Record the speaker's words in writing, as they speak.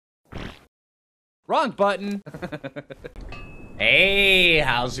Wrong button. Hey,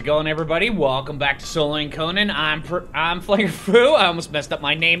 how's it going, everybody? Welcome back to Soloing Conan. I'm Phlinger Phoo. I almost messed up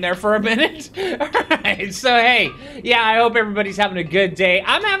my name there for a minute. Alright, so hey, yeah, I hope everybody's having a good day.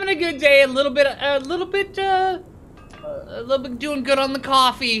 I'm having a good day, a little bit doing good on the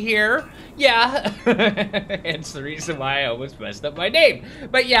coffee here. Yeah, it's the reason why I almost messed up my name.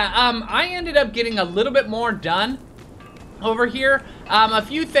 But yeah, I ended up getting a little bit more done over here. A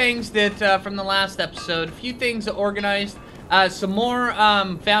few things that, from the last episode, a few things organized, some more,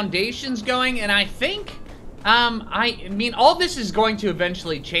 foundations going, and I think, I mean, all this is going to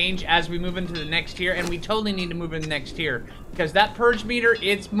eventually change as we move into the next tier, and we totally need to move in the next tier, because that purge meter,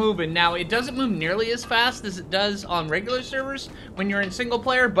 it's moving. Now, it doesn't move nearly as fast as it does on regular servers when you're in single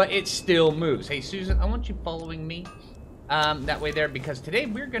player, but it still moves. Hey, Susan, I want you following me, that way there, because today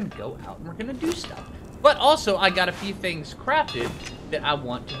we're gonna go out and we're gonna do stuff. But also, I got a few things crafted that I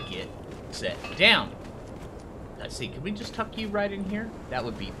want to get set down. Let's see, can we just tuck you right in here? That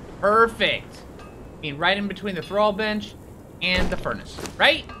would be perfect. I mean, right in between the thrall bench and the furnace,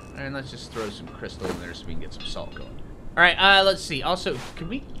 right? And let's just throw some crystal in there so we can get some salt going. All right, let's see. Also, can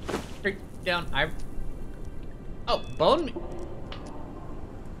we break down ivory? Oh, bone.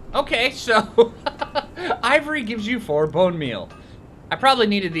 Okay, so ivory gives you 4 bone meal. I probably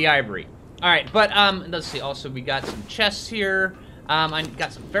needed the ivory. All right, but let's see. Also, we got some chests here. I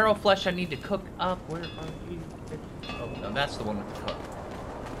got some feral flesh I need to cook up. Where are you? Oh, no, that's the one with the cook.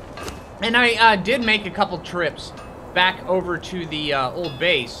 And I did make a couple trips back over to the old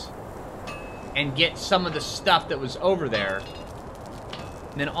base and get some of the stuff that was over there.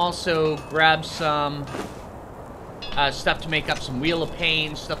 And then also grab some stuff to make up some wheel of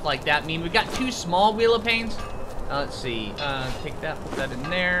pain, stuff like that. I mean, we've got 2 small wheel of pains. Let's see. Take that, put that in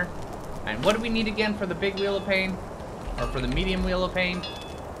there. And what do we need again for the big wheel of pain? Or for the medium wheel of pain?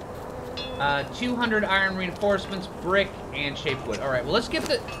 200 iron reinforcements, brick, and shaped wood. Alright, well, let's get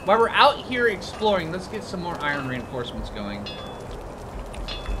the... While we're out here exploring, let's get some more iron reinforcements going.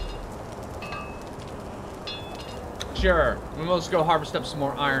 Sure. We'll just go harvest up some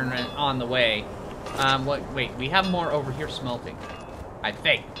more iron on the way. Wait, we have more over here smelting. I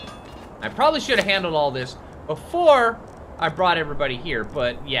think. I probably should have handled all this before I brought everybody here,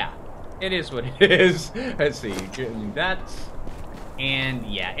 but yeah. It is what it is. Let's see, getting that. And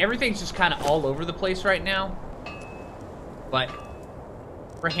yeah, everything's just kind of all over the place right now. But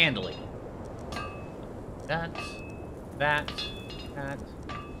we're handling that.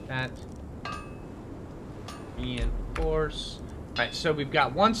 Reinforce. Alright, so we've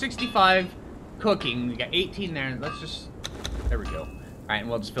got 165 cooking. We got 18 there. Let's just... There we go. Alright, and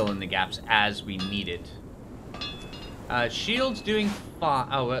we'll just fill in the gaps as we need it. Shields doing fine.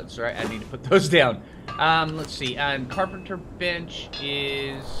 Oh, that's right. I need to put those down. Let's see. And carpenter bench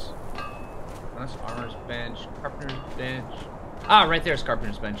is... That's armor's bench. Carpenter's bench. Ah, right there's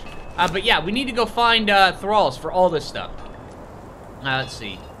carpenter's bench. But yeah, we need to go find thralls for all this stuff. Let's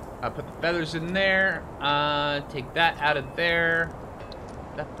see. Put the feathers in there. Take that out of there.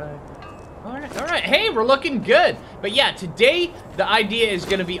 All right. Hey, we're looking good. But yeah, today the idea is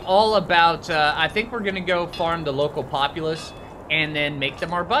going to be all about, I think we're going to go farm the local populace and then make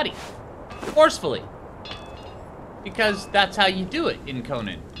them our buddy. Forcefully. Because that's how you do it in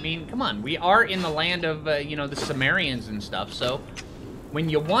Conan. I mean, come on. We are in the land of, you know, the Sumerians and stuff. So when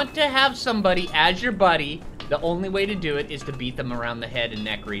you want to have somebody as your buddy, the only way to do it is to beat them around the head and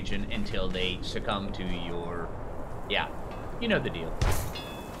neck region until they succumb to your, yeah, you know the deal.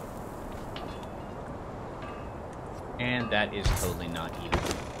 And that is totally not even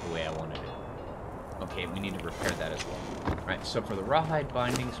the way I wanted it. Okay, we need to repair that as well. Alright, so for the rawhide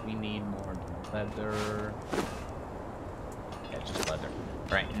bindings, we need more leather. Yeah, just leather.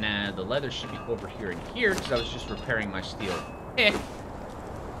 Alright, now the leather should be over here and here, because I was just repairing my steel. You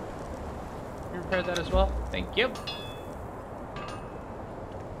repair that as well? Thank you.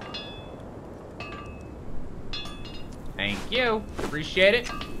 Thank you. Appreciate it.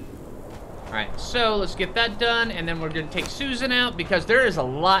 Alright, so let's get that done, and then we're going to take Susan out, because there is a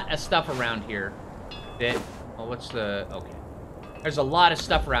lot of stuff around here that... Oh, what's the... Okay. There's a lot of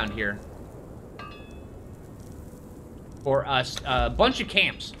stuff around here for us. A bunch of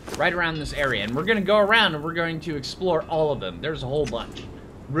camps right around this area, and we're going to go around, and we're going to explore all of them. There's a whole bunch.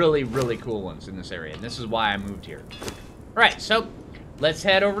 Really, really cool ones in this area, and this is why I moved here. Alright, so let's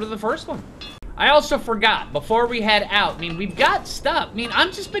head over to the first one. I also forgot, before we head out, I mean, we've got stuff. I mean,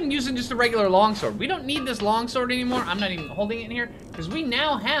 I've just been using just a regular longsword. We don't need this longsword anymore. I'm not even holding it in here, because we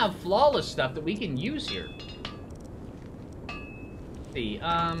now have flawless stuff that we can use here. Let's see,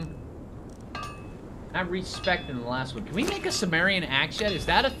 Not respect in the last one. Can we make a Sumerian axe yet? Is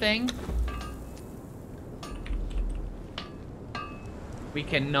that a thing? We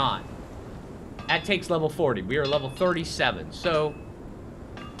cannot. That takes level 40. We are level 37. So,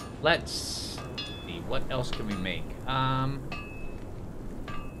 let's see. What else can we make?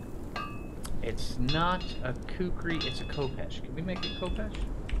 It's not a kukri, it's a kopesh. Can we make a kopesh?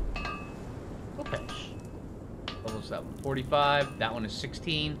 Kopesh. What was that one? 45. That one is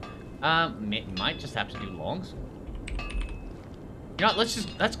 16. Might just have to do longsword. You know what,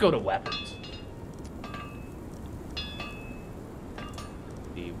 let's go to weapons.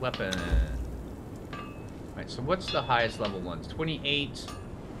 The weapon. Alright, so what's the highest level ones? 28,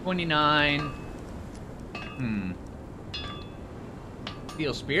 29.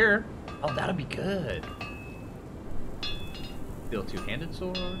 Steel spear. Oh, that'll be good. Steel two-handed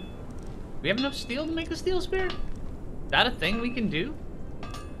sword. Do we have enough steel to make a steel spear? Is that a thing we can do?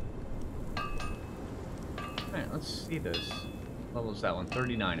 Alright, let's see this. What level is that one?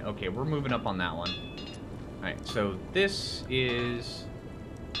 39. Okay, we're moving up on that one. Alright, so this is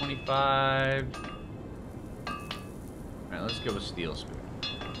 25. Alright, let's go with steel spear.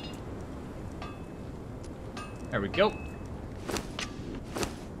 There we go.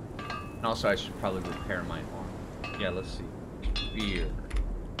 And also, I should probably repair my arm. Yeah, let's see. Spear.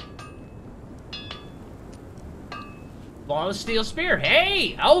 Flawless steel spear.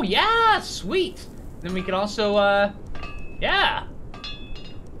 Hey! Oh, yeah! Sweet! Then we can also, yeah!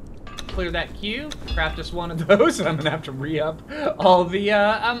 Clear that queue. Craft us one of those. I'm gonna have to re-up all the,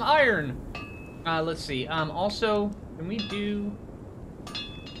 iron. Let's see. Also, can we do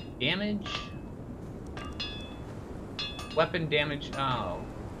damage? Weapon damage. Oh.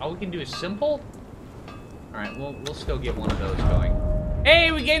 All we can do is simple? Alright, we'll still get one of those going.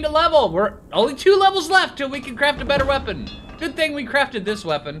 Hey, we gained a level! We're only 2 levels left till we can craft a better weapon. Good thing we crafted this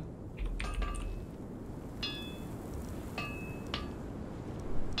weapon.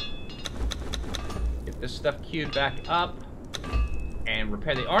 Get this stuff queued back up. And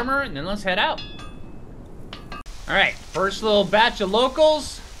repair the armor, and then let's head out. Alright, first little batch of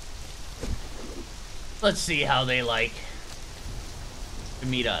locals. Let's see how they like to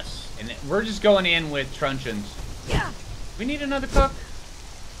meet us. And we're just going in with truncheons. Yeah. We need another cook.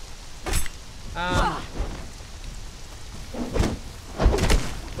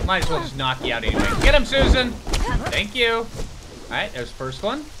 Might as well just knock you out anyway. Get him, Susan! Thank you. Alright, there's the first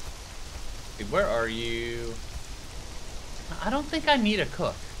one. Okay, where are you? I don't think I need a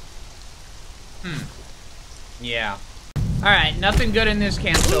cook. Yeah. Alright, nothing good in this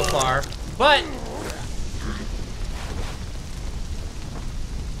camp so far. But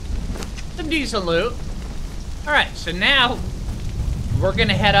some decent loot. Alright, so now we're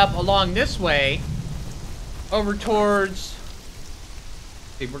gonna head up along this way over towards,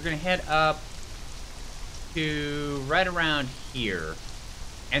 see, we're gonna head up to right around here,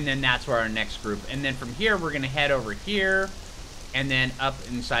 and then that's where our next group, and then from here we're gonna head over here and then up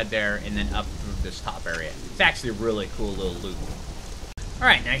inside there and then up through this top area. It's actually a really cool little loop.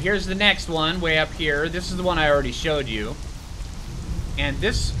 Alright, now here's the next one way up here. This is the one I already showed you, and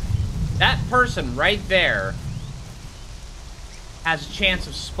that person right there has a chance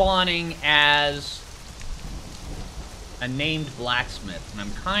of spawning as a named blacksmith, and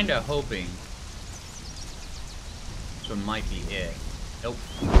I'm kind of hoping this one might be it. Nope.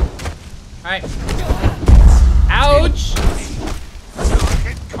 Alright. Ouch!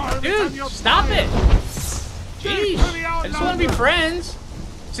 Dude, stop it! Jeez, I just want to be friends.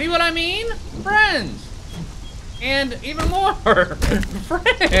 See what I mean? Friends! And even more!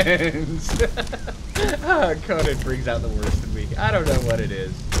 Friends! Conan brings out the worst in me. I don't know what it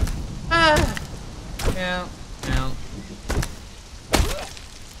is. Yeah.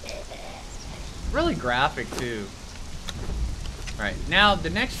 Really graphic, too. Alright, now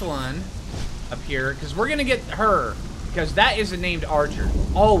the next one up here, because we're going to get her, because that is a named archer.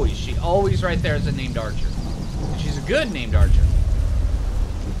 Always. She always right there is a named archer. And she's a good named archer.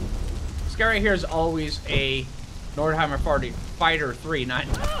 This guy right here is always a Nordheimer Fighter 3, not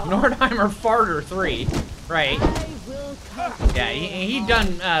Nordheimer Farter 3, right? Yeah, he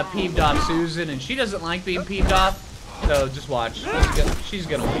done peeved off Susan, and she doesn't like being peeved off, so just watch. She's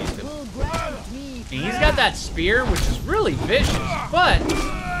gonna waste him. And he's got that spear, which is really vicious, but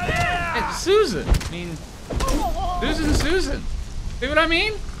and Susan, I mean, Susan. See what I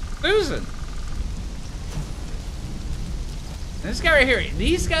mean? Susan. And this guy right here,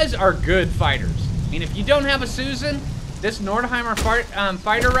 these guys are good fighters. I mean, if you don't have a Susan, this Nordheimer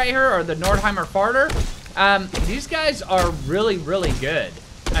fighter right here, or the Nordheimer farter, these guys are really, really good.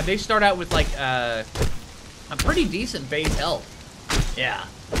 They start out with like a pretty decent base health. Yeah.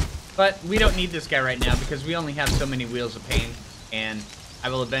 But we don't need this guy right now because we only have so many Wheels of Pain, and I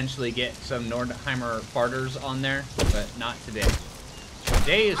will eventually get some Nordheimer farters on there, but not today.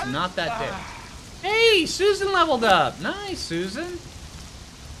 Day is not that day. Hey, Susan leveled up. Nice, Susan.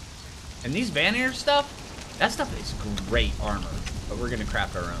 And these Vanir stuff, that stuff is great armor. But we're going to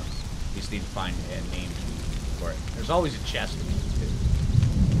craft our own. We just need to find a name for it. There's always a chest in these too.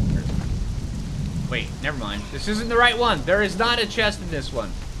 Wait, never mind. This isn't the right one. There is not a chest in this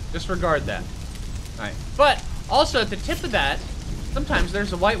one. Disregard that. Alright. But also at the tip of that, sometimes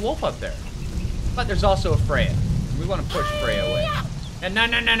there's a white wolf up there. But there's also a Freya. We want to push Freya away. And no,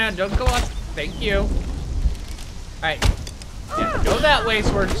 don't go up. Thank you. Alright. Yeah, go that way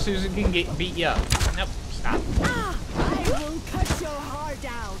so where Susan can beat you up. Nope, stop. I will cut your heart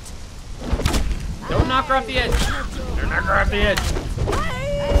out. Don't knock her off the edge. Don't knock her off the edge.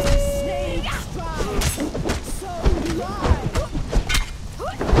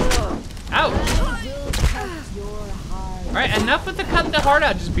 Ouch. Alright, enough with the cutting the heart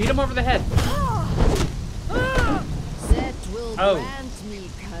out. Just beat him over the head. Oh.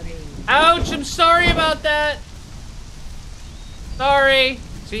 Ouch, I'm sorry about that. Sorry.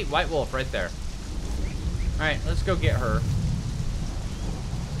 See, white wolf right there. Alright, let's go get her.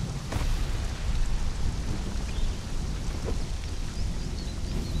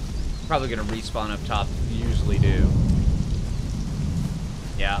 Probably gonna respawn up top. You usually do.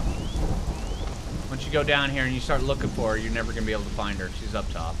 Yeah. Once you go down here and you start looking for her, you're never gonna be able to find her. She's up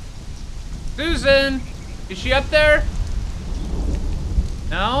top. Susan! Is she up there?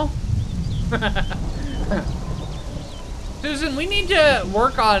 No? Susan, we need to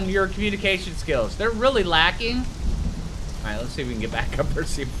work on your communication skills. They're really lacking. Alright, let's see if we can get back up there,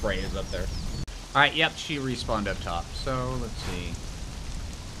 see if Freya's up there. Alright, yep, she respawned up top. So, let's see.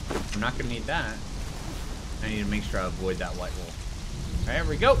 I'm not gonna need that. I need to make sure I avoid that white wolf. Alright, there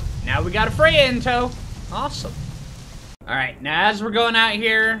we go. Now we got a Freya in tow. Awesome. Alright, now as we're going out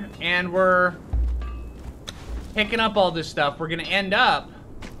here and we're picking up all this stuff, we're gonna end up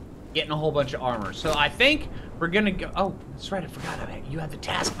getting a whole bunch of armor. So I think we're gonna go... Oh, that's right, I forgot about it. You have the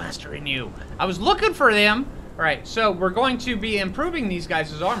Taskmaster in you. I was looking for them. Alright, so we're going to be improving these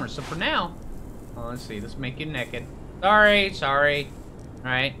guys' armor. So for now... Oh, let's see, let's make you naked. Sorry.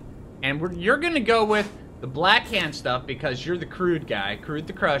 Alright, and you're gonna go with the Black Hand stuff because you're the crude guy, Crude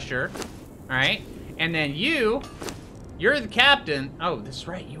the Crusher. Alright, and then you're the captain. Oh, that's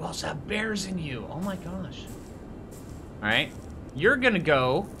right, you also have bears in you. Oh my gosh. Alright, you're gonna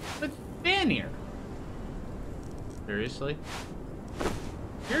go with Vanir. Seriously?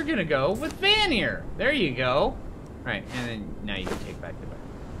 You're gonna go with Vanir. There you go. Alright, and then now you can take back the bear.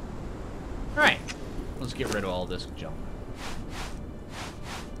 Alright, let's get rid of all this junk.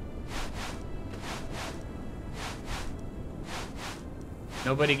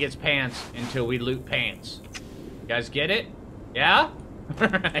 Nobody gets pants until we loot pants. You guys get it? Yeah?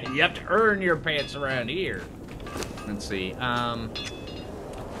 You have to earn your pants around here. Let's see.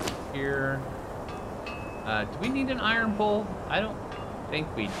 Here. Do we need an iron bowl? I don't think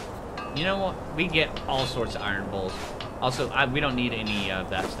we... You know what? We get all sorts of iron bowls. Also, we don't need any of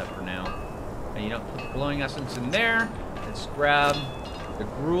that stuff for now. And you don't put the glowing essence in there. Let's grab the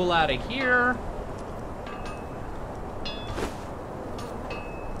gruel out of here.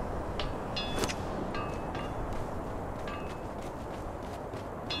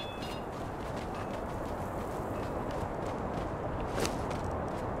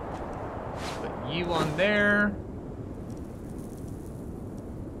 You on there.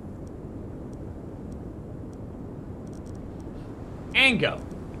 And go.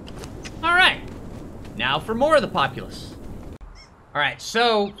 Alright. Now for more of the populace. Alright,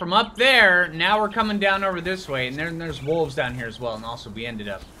 so from up there, now we're coming down over this way, and then there's wolves down here as well, and also we ended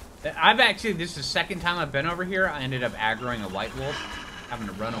up... this is the second time I've been over here. I ended up aggroing a white wolf, having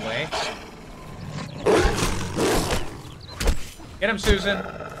to run away. Get him, Susan.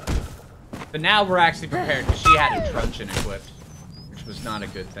 But now we're actually prepared because she had a truncheon equipped, which was not a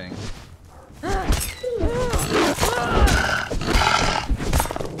good thing. But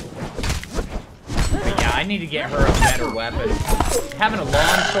yeah, I need to get her a better weapon. Having a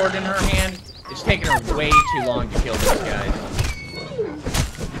long sword in her hand, it's taking her way too long to kill these guys.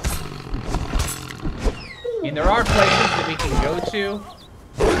 I mean, there are places that we can go to.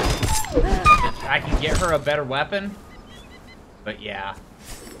 I can get her a better weapon. But yeah.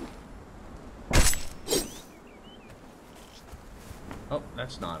 Oh,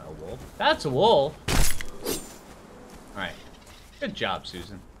 that's not a wolf. That's a wolf. Alright. Good job,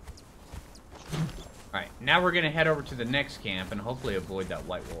 Susan. Alright, now we're gonna head over to the next camp and hopefully avoid that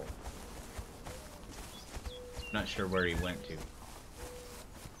white wolf. Not sure where he went to.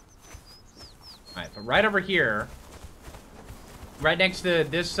 Alright, but right over here, right next to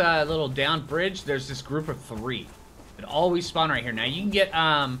this little down bridge, there's this group of 3 It always spawn right here. Now you can get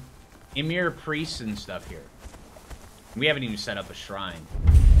Emir priests and stuff here. We haven't even set up a shrine.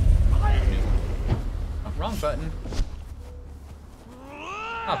 Oh, wrong button.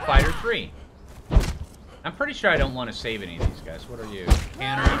 Oh, fighter 3. I'm pretty sure I don't want to save any of these guys. What are you?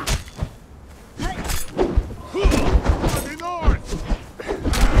 Cannery? Armor.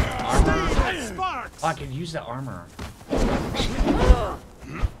 Oh, I could use the armor.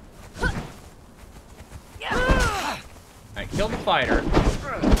 Alright, kill the fighter.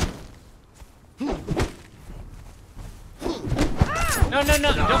 No, no,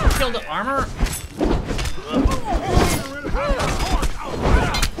 no, don't kill the armor.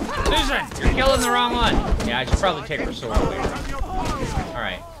 Susan, you're killing the wrong one. Yeah, I should probably take her sword away.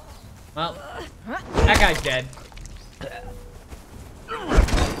 Alright. Well, that guy's dead.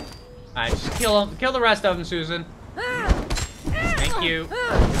 Alright, just kill him. Kill the rest of them, Susan. Thank you.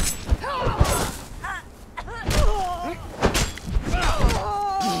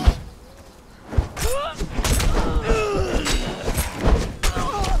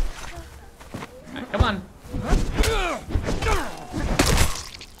 Come on.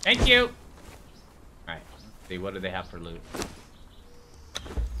 Thank you. Alright, let's see, what do they have for loot?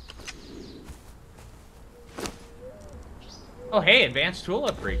 Oh, hey, advanced tool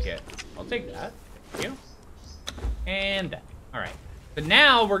upgrade kit. I'll take that. Thank you. And that. Alright. So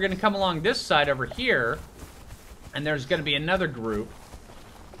now we're going to come along this side over here, and there's going to be another group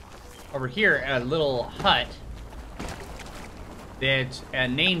over here, a little hut that a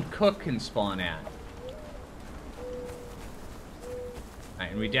named cook can spawn at.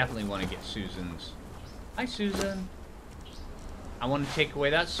 And we definitely want to get Susan's. Hi, Susan. I want to take away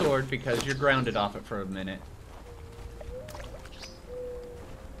that sword because you're grounded off it for a minute.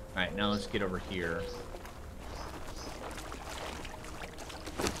 Alright, now let's get over here.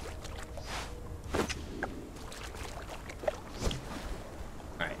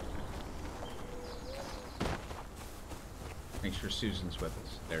 Alright. Make sure Susan's with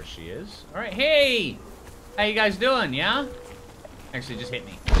us. There she is. Alright, hey! How you guys doing, yeah? Actually, just hit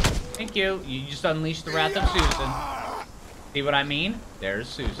me. Thank you. You just unleashed the wrath of Susan. See what I mean? There's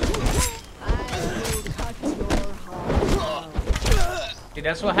Susan. See,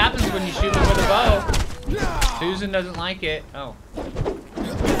 that's what happens when you shoot me with a bow. Susan doesn't like it. Oh.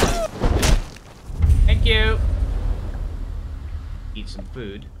 Thank you. Eat some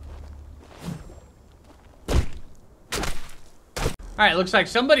food. Alright, looks like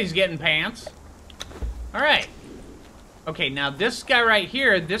somebody's getting pants. Alright. Okay, now this guy right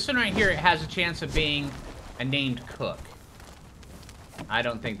here, this one right here, has a chance of being a named cook. I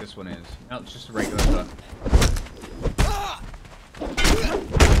don't think this one is. No, it's just a regular cook.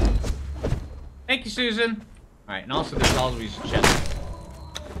 Thank you, Susan. Alright, and also there's always a chest.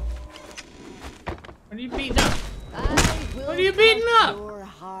 What are you beating up? What are you beating up?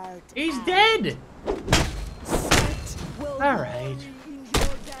 He's dead! Alright.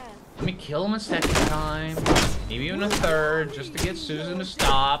 Let me kill him a second time. Maybe even a third, just to get Susan to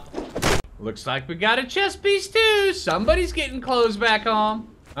stop. Looks like we got a chest piece too. Somebody's getting clothes back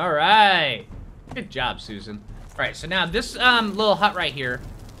home. Alright. Good job, Susan. Alright, so now this little hut right here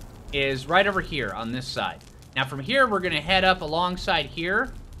is right over here on this side. Now from here, we're gonna head up alongside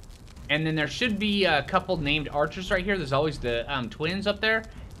here. And then there should be a couple named archers right here. There's always the twins up there.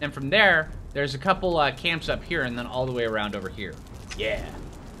 Then from there, there's a couple camps up here and then all the way around over here. Yeah.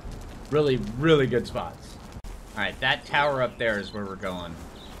 Really, really good spots. Alright, that tower up there is where we're going.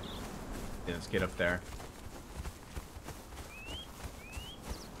 Yeah, let's get up there.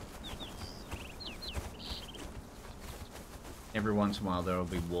 Every once in a while, there will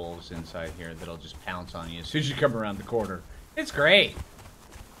be wolves inside here that'll just pounce on you as soon as you come around the corner. It's great.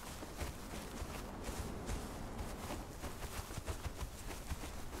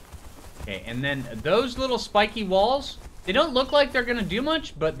 Okay, and then those little spiky walls, they don't look like they're gonna do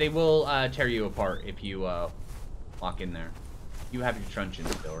much, but they will tear you apart if you walk in there. You have your truncheon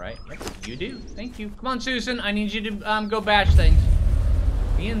still, right? Yep, you do. Thank you. Come on, Susan. I need you to go bash things.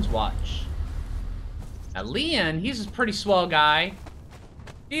 Leon's watch. Now, Leon, he's a pretty swell guy.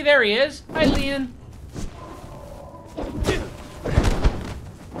 See, there he is. Hi, Leon.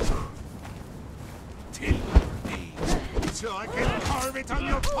 So I can carve it on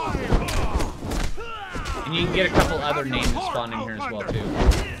your fire. And you can get a couple other names that spawn in here as well, too.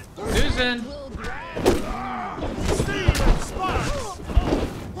 Susan!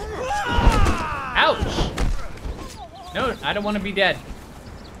 Ouch! No, I don't want to be dead.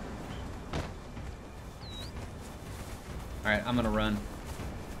 Alright, I'm gonna run.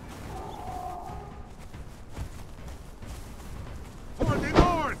 For the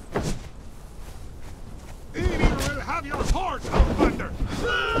north! Evil will have Have your horse, Outlander!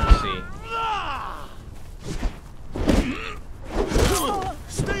 Let's see.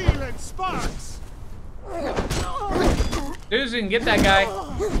 Steel and sparks! Susan, get that guy.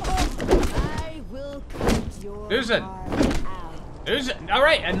 I will cut your Susan. heart out. Susan. All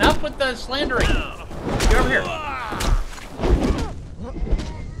right, enough with the slandering. Get over here. All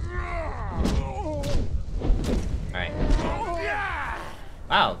right.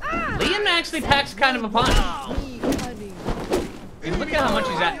 Wow, Liam actually packs kind of a punch. Me cunning. I mean, look at how much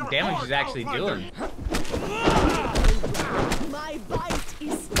damage he's actually doing. My bite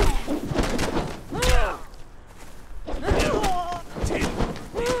is death.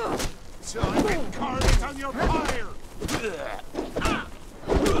 So I can carve it on your pyre!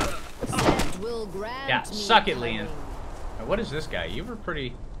 Death will grant Yeah, me suck it, cunning. Liam. Now, what is this guy? You were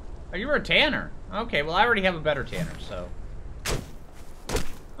pretty... Oh, you were a tanner. Okay, well, I already have a better tanner, so...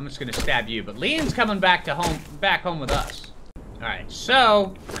 I'm just gonna stab you, but Liam's coming back home with us. Alright,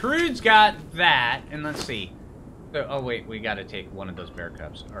 so, Crude's got that, and let's see. So, oh, wait, we gotta take one of those bear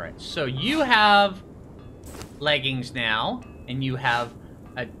cubs. Alright, so you have leggings now, and you have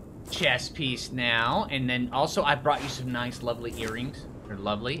a chest piece now, and then also I brought you some nice, lovely earrings. They're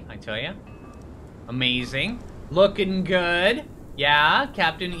lovely, I tell you. Amazing. Looking good. Yeah,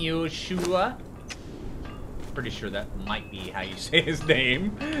 Captain Yoshua. Pretty sure that might be how you say his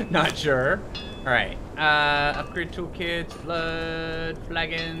name. Not sure. Alright. Upgrade toolkits, blood,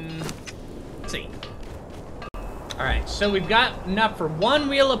 flagon. Let's see. Alright, so we've got enough for one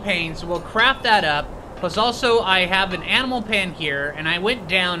wheel of pain, so we'll craft that up. Plus also, I have an animal pen here, and I went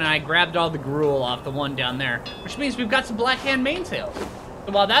down and I grabbed all the gruel off the one down there, which means we've got some black hand mainsails.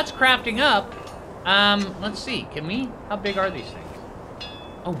 So while that's crafting up, let's see, how big are these things?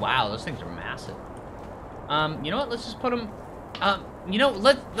 Oh wow, those things are massive. You know what, let's just put them,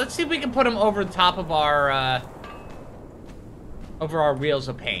 let's see if we can put them over the top of our wheels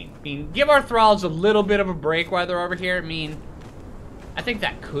of pain. I mean, give our thralls a little bit of a break while they're over here. I mean, I think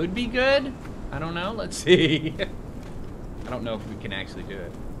that could be good. I don't know, let's see. I don't know if we can actually do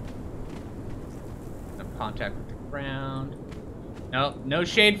it. No contact with the ground. No, no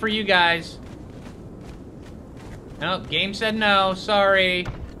shade for you guys. Nope, game said no, sorry.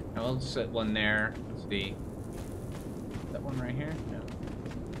 No, we'll set one there. Let's see. Is that one right here? No.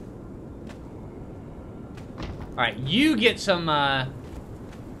 Alright, you get some,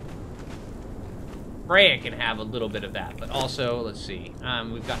 Freya can have a little bit of that, but also, let's see.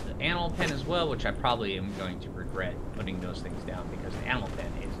 We've got the animal pen as well, which I probably am going to regret putting those things down because the animal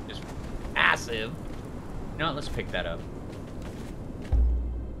pen is just massive. You know what, let's pick that up.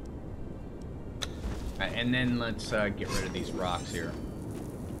 Alright, and then let's get rid of these rocks here.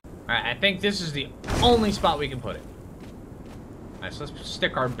 Alright, I think this is the only spot we can put it. Alright, so let's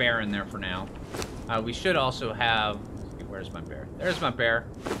stick our bear in there for now. We should also have... Let's see, where's my bear? There's my bear.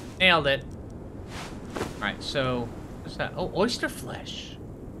 Nailed it. Alright, so... What's that? Oh, oyster flesh.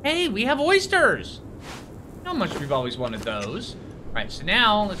 Hey, we have oysters! How much we've always wanted those. Alright, so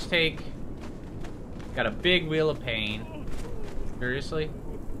now let's take... Got a big wheel of pain. Seriously?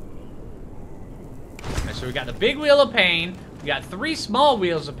 Alright, so we got the big wheel of pain. We got 3 small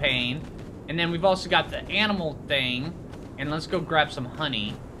wheels of pain. And then we've also got the animal thing. And let's go grab some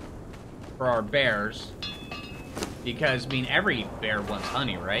honey for our bears. Because, I mean, every bear wants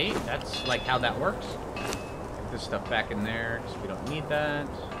honey, right? That's, like, how that works. Get this stuff back in there, because we don't need that.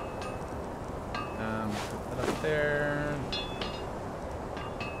 Put that up there.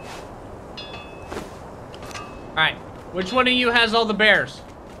 Alright, which one of you has all the bears?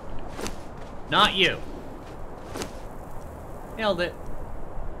 Not you. Nailed it.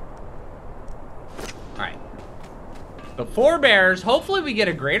 Alright. So 4 bears. Hopefully we get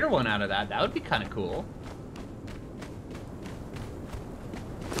a greater one out of that. That would be kind of cool.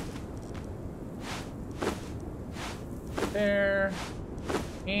 There.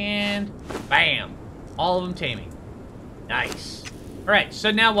 And bam. All of them taming. Nice. Alright, so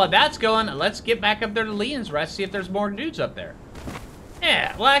now while that's going, let's get back up there to Leon's Rest, see if there's more dudes up there.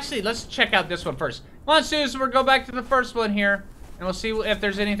 Yeah, well actually, let's check out this one first. Come on, Susan, we'll go back to the first one here. And we'll see if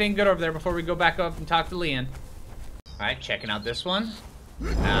there's anything good over there before we go back up and talk to Leon. Alright, checking out this one.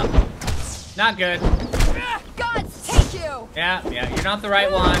 Not good. Gods take you! Yeah, you're not the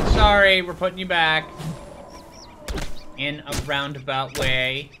right one. Sorry, we're putting you back. In a roundabout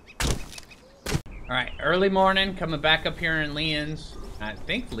way. Alright, early morning, coming back up here in Leon's. I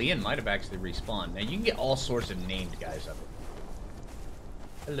think Leon might have actually respawned. Now, you can get all sorts of named guys up here.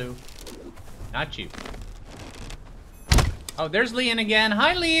 Hello. Not you. Oh, there's Leon again.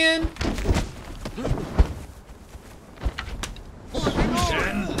 Hi, Leon!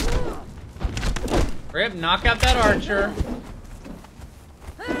 Hurry up, knock out that archer.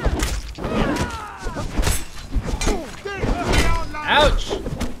 Ouch!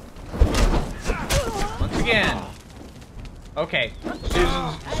 Once again. Okay,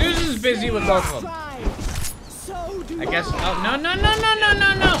 Susan's busy with both of them. I guess. Oh no no no no no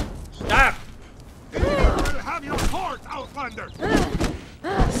no no! Stop! You will have your heart, Outlander.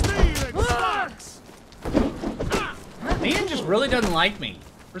 Stealing sparks. Ian just really doesn't like me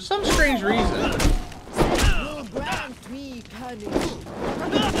for some strange reason. Will grant me cunning.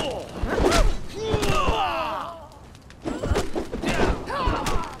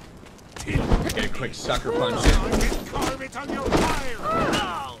 Get a quick sucker punch I in. can carve it on your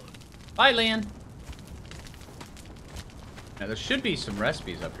fire. Bye, Leon. Now there should be some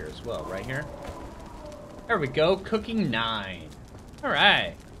recipes up here as well, right here. There we go, cooking 9. All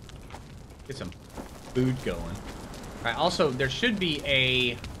right, get some food going. All right, also there should be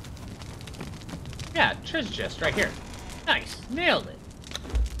a treasure chest right here. Nice, nailed it.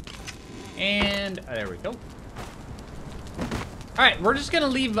 And there we go. All right, we're just gonna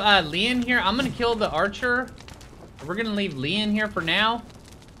leave Leon here. I'm gonna kill the archer. We're gonna leave Leon here for now.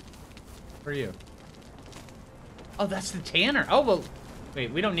 Where are you? Oh, that's the tanner. Oh, well,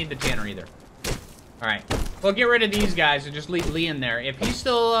 wait, we don't need the tanner either. All right, well, get rid of these guys and just leave Leon there. If he's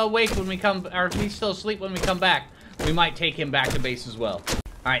still awake when we come, or if he's still asleep when we come back, we might take him back to base as well.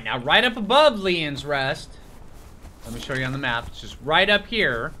 All right, now right up above Leon's rest, let me show you on the map. It's just right up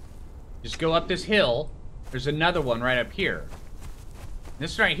here. Just go up this hill. There's another one right up here.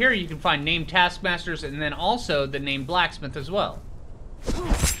 This right here, you can find named taskmasters and then also the named blacksmith as well.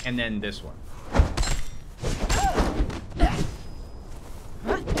 And then this one.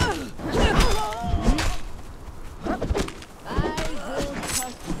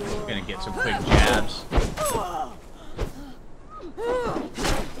 Gonna get some quick jabs.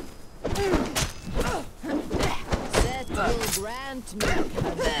 Set will grant me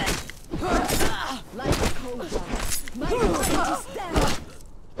cunning. Like a cobra, my blade is dead.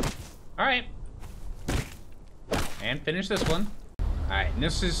 Alright. And finish this one. Alright, and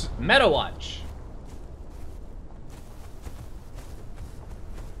this is Meta Watch.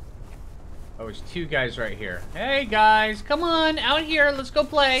 Oh, there's 2 guys right here. Hey guys, come on, out here, let's go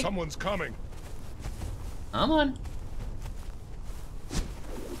play. Someone's coming. Come on.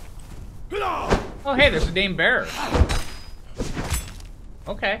 Oh, hey, there's a named bearer.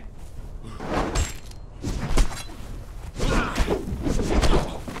 Okay.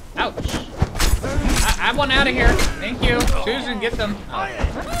 Ouch. I want out of here. Thank you. Susan, get them. Oh.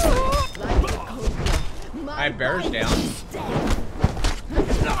 Alright, bear's down.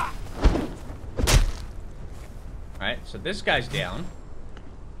 Alright, so this guy's down.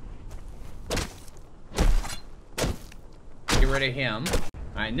 Get rid of him.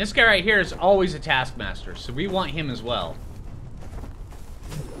 Alright, and this guy right here is always a taskmaster, so we want him as well.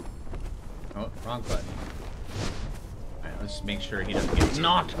 Oh, wrong button. Alright, let's make sure he doesn't get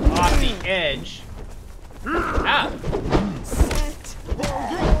knocked off the edge. Ah!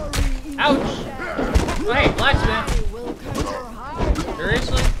 Ouch! Oh, hey, blacksmith!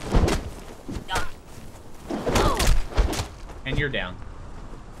 Seriously? And you're down.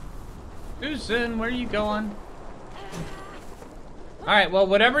 Susan, where are you going? Alright, well,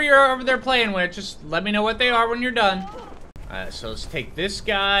 whatever you're over there playing with, just let me know what they are when you're done. Alright, so let's take this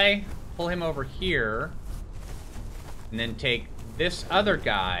guy, pull him over here, and then take this other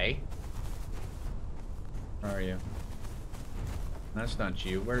guy. Where are you? That's not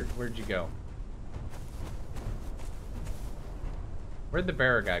you. Where'd you go? Where'd the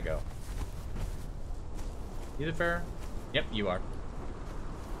bearer guy go? You the bearer? Yep, you are.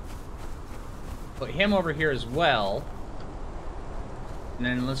 Put him over here as well. And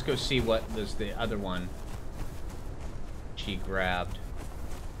then let's go see what was the other one she grabbed.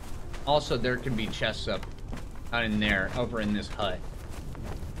 Also, there could be chests up out in there, over in this hut.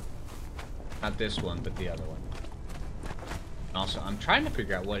 Not this one, but the other one. Also, I'm trying to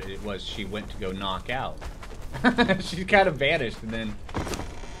figure out what it was she went to go knock out. She kind of vanished and then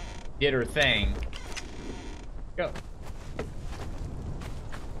did her thing. Go.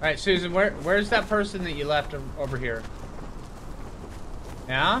 Alright, Susan, where's that person that you left over here?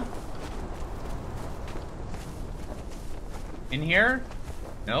 Yeah? In here?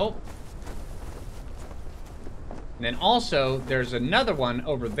 Nope. And then also, there's another one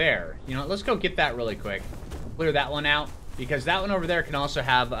over there. You know, let's go get that really quick. Clear that one out. Because that one over there can also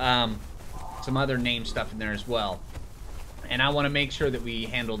have some other name stuff in there as well. And I want to make sure that we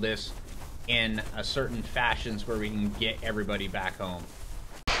handle this in a certain fashions where we can get everybody back home.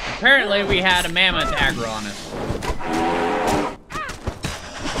 Apparently, we had a mammoth aggro on us.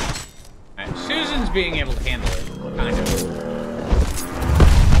 Alright, Susan's being able to handle it, kind of.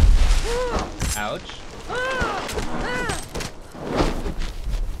 Ouch.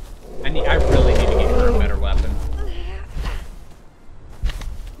 I really need to get her a better weapon.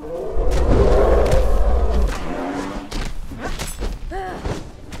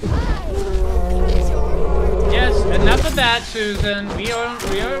 Yes, enough of that, Susan. We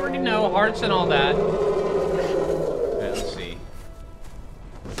already know hearts and all that. Okay, let's see.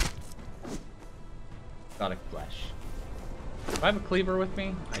 Exotic flesh. Do I have a cleaver with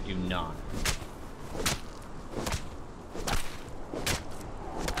me? I do not.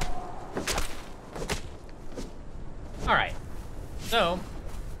 Alright. So,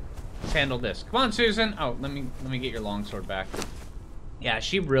 let's handle this. Come on, Susan. Oh, let me get your longsword back. Yeah,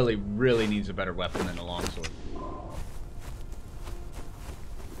 she really, really needs a better weapon than a longsword.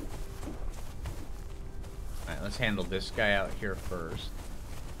 Alright, let's handle this guy out here first.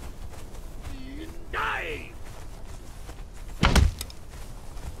 Die!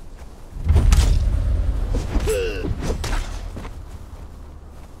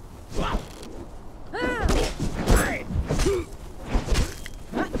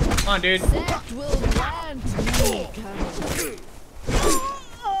 Come on, dude. That will grant me courage. I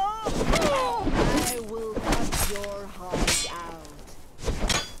will cut your heart out.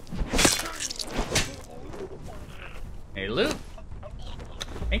 Hey, loot.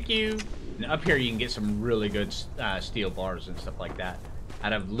 Thank you. And up here, you can get some really good steel bars and stuff like that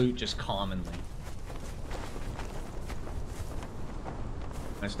out of loot just commonly.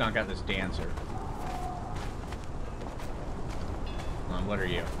 Let's knock out this dancer. Come on, what are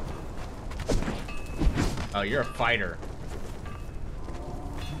you? Oh, you're a fighter.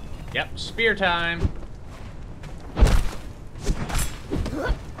 Yep, spear time.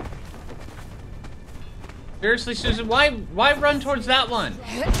 Seriously, Susan, why run towards that one?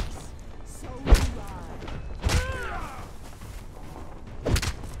 So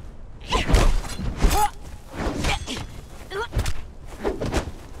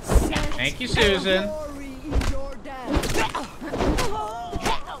Thank you, Susan. glory in your death.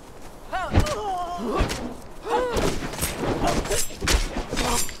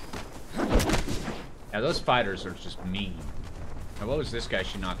 Yeah, those fighters are just mean. Now, what was this guy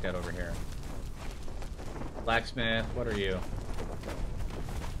she knocked out over here? Blacksmith, what are you?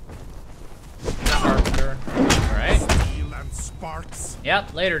 Carpenter. Alright. Steel and sparks.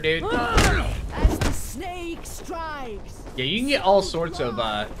 Yep, later, dude. As the snake strikes. Yeah, you can get all sorts of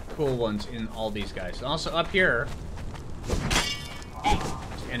cool ones in all these guys. And also up here,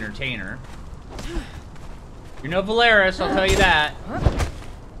 Entertainer. You're no Valeris, I'll tell you that.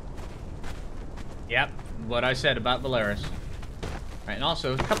 Yep, what I said about Valeris. Alright, and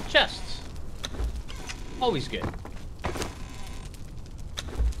also a couple chests. Always good.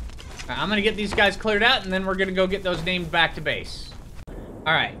 Alright, I'm gonna get these guys cleared out, and then we're gonna go get those named back to base.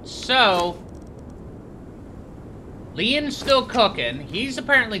 Alright, so Leon's still cooking. He's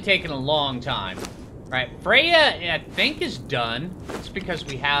apparently taking a long time. Right, Freya, I think, is done. It's because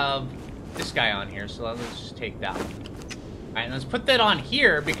we have this guy on here, so let's just take that one. Alright, let's put that on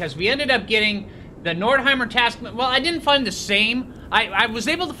here because we ended up getting the Nordheimer task. Well, I didn't find the same. I was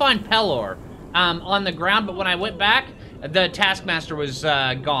able to find Pelor on the ground, but when I went back, the Taskmaster was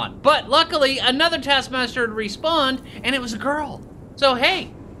gone. But luckily, another Taskmaster had respawned, and it was a girl. So,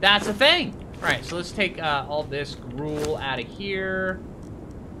 hey, that's a thing. All right, so let's take all this gruel out of here.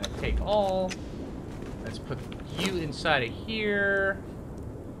 Let's take all. Let's put you inside of here.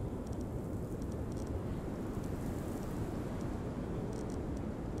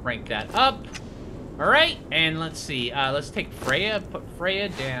 Rank that up. All right, and let's see. Let's take Freya, put Freya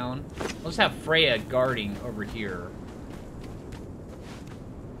down. Let's have Freya guarding over here.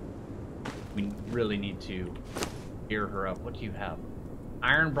 We really need to gear her up. What do you have?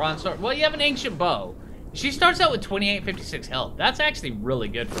 Iron, bronze sword. Well, you have an ancient bow. She starts out with 2856 health. That's actually really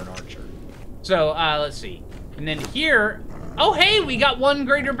good for an archer. So, let's see. And then here, oh, hey, we got one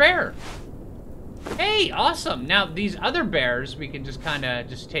greater bear. Hey, awesome. Now, these other bears, we can just kind of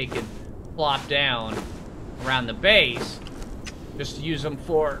just take and plop down around the base. Just to use them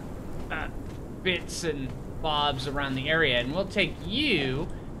for bits and bobs around the area. And we'll take you,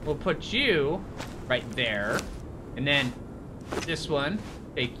 we'll put you right there. And then this one,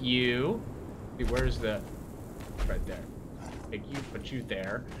 take you. See, where's the, right there. Take you, put you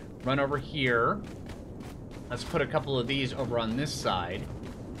there. Run over here. Let's put a couple of these over on this side,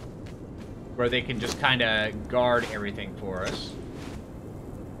 where they can just kind of guard everything for us.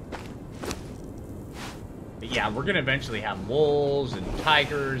 But yeah, we're going to eventually have wolves and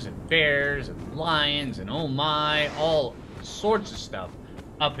tigers and bears and lions and oh my, all sorts of stuff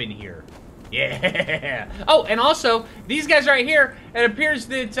up in here. Yeah. Oh, and also, these guys right here, it appears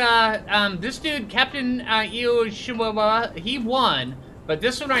that this dude, Captain Io, he won. But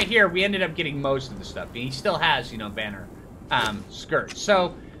this one right here, we ended up getting most of the stuff. He still has, you know, banner skirts.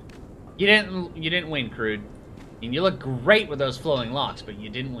 So, you didn't win, Crude. And you look great with those flowing locks, but you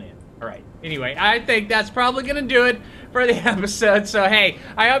didn't win. Alright, anyway, I think that's probably going to do it for the episode. So, hey,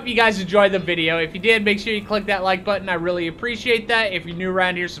 I hope you guys enjoyed the video. If you did, make sure you click that like button. I really appreciate that. If you're new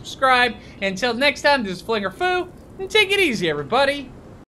around here, subscribe. Until next time, this is Phlinger Phoo, and take it easy, everybody.